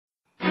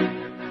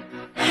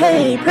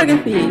Hey,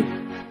 Pregnancy!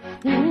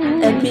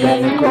 MP,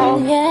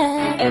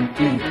 MP.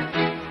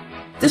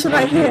 This one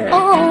right here is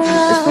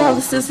for all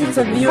the citizens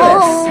of the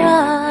U.S.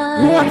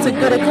 who wants a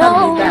good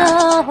economy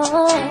back.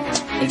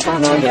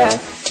 Econ, oh yeah.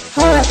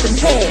 Hurry up and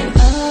pay.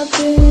 I've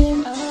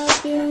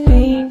been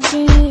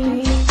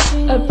thinking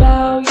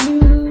about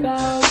you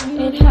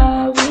and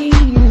how we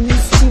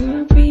used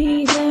to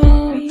be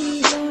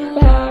then.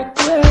 Back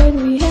when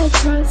we had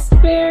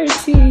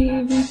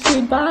prosperity, we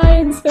could buy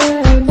and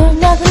spend. There's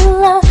nothing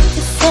left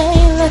to say,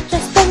 let's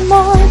just spend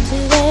more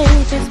today.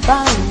 Just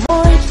buy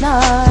more each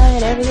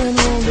night, everything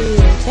will be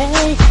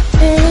okay.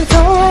 It's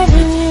alright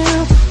with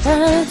you,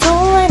 and it's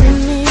alright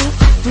with me.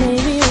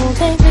 Maybe we'll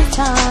take this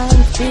time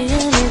to be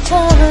in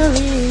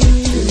recovery.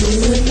 Do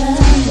you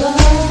remember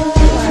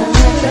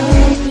the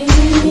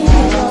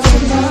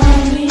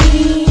money,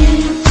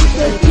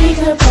 the peak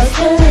of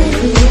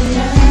prosperity?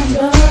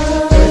 Remember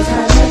the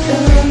time of the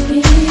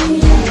money,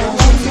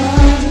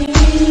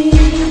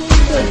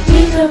 the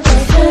peak of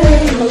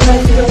prosperity. Oh,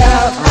 let's get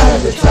out of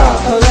the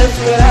trough. Oh, let's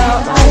get out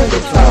of the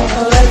trough.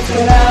 Oh, let's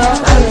get out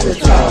of the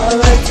trough. Oh,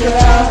 let's get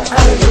out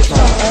of the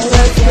trough. Oh,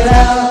 let's get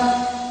out.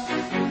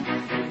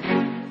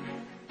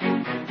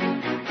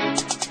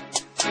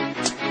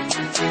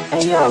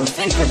 Hey yo,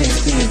 thanks for these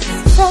beats.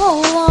 So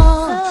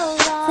long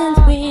since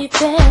we've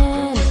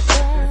been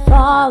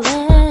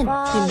falling, we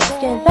must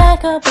get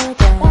back up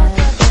again.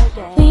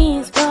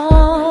 Please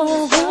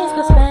go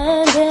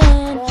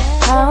spending.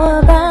 How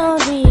about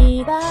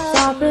we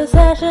stop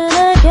recession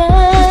again?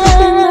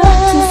 Nothing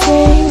left to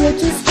say, let's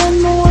just spend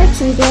more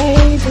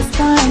today. Just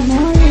buy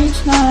more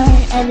each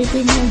night,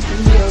 everything will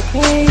be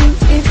okay.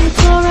 If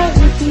it's alright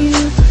with you,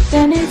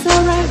 then it's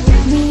alright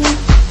with me.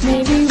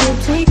 Maybe we'll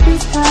take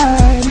this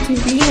time to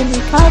be in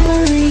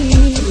recovery.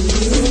 Do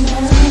you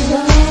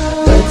remember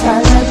the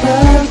time of the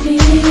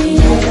peak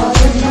of all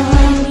the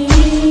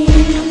money,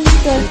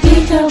 the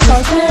peak of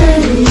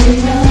prosperity?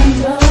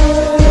 Remember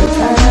the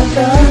time of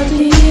the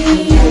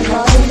peak of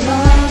all the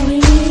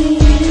money,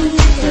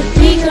 the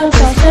peak of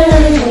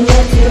prosperity.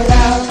 Let's get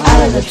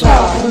out of the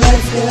trough.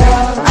 Let's get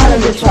out of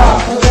the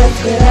trough. Let's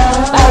get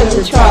out of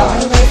the trough.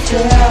 Let's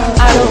get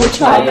out of the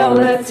trough. Yo,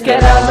 let's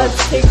get out,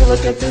 let's take a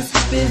look at this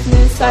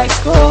business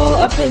cycle.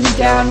 Up and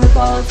down with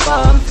all its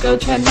bumps. Go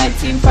trend might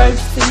seem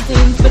partisan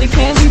things, but it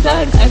can be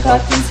done. I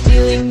got this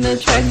feeling the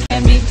trend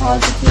can be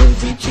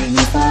positive. Reaching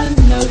the sun,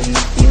 no you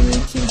feel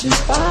it to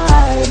just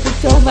buy. But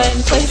don't let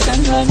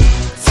inflation run.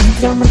 Some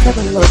governments have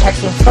a low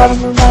tax on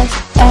bottom of rise.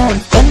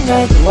 And spend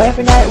right,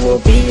 every night will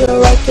be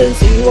alright,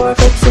 cause you are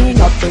fixing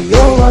up for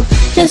your world.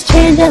 Just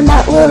change and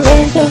that will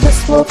rain, cause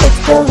this will fix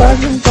the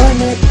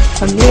unemployment.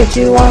 I'm here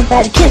to want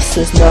bad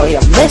kisses, no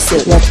you'll miss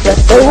it. Let's spread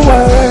the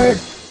word.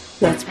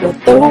 Let's spread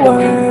the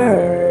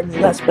word.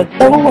 Let's spread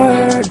the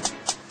word.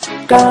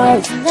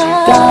 Guys.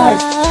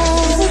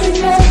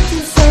 Nothing left to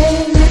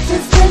say, let's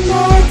just spend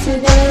more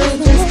today.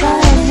 Just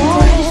buy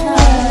more each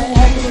night,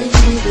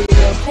 everything will be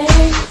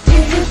okay.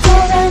 If it's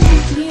alright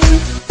with you,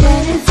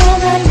 then it's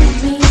alright with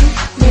me.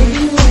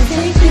 Maybe we'll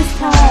take this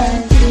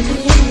time to be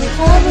in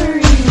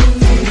recovery.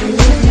 Do you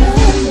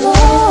remember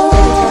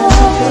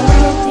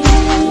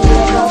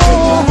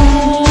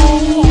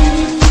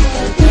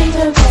the peak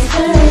of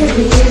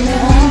prosperity?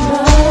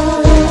 Remember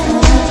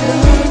the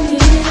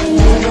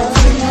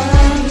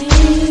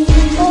peak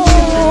of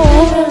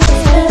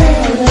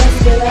prosperity? Let's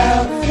get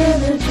out of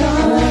the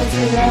trough. Let's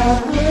get out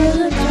of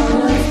the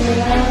trough. Let's get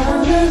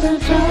out of the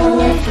trough.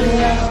 Let's get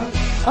out.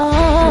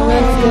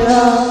 Let's get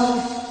out.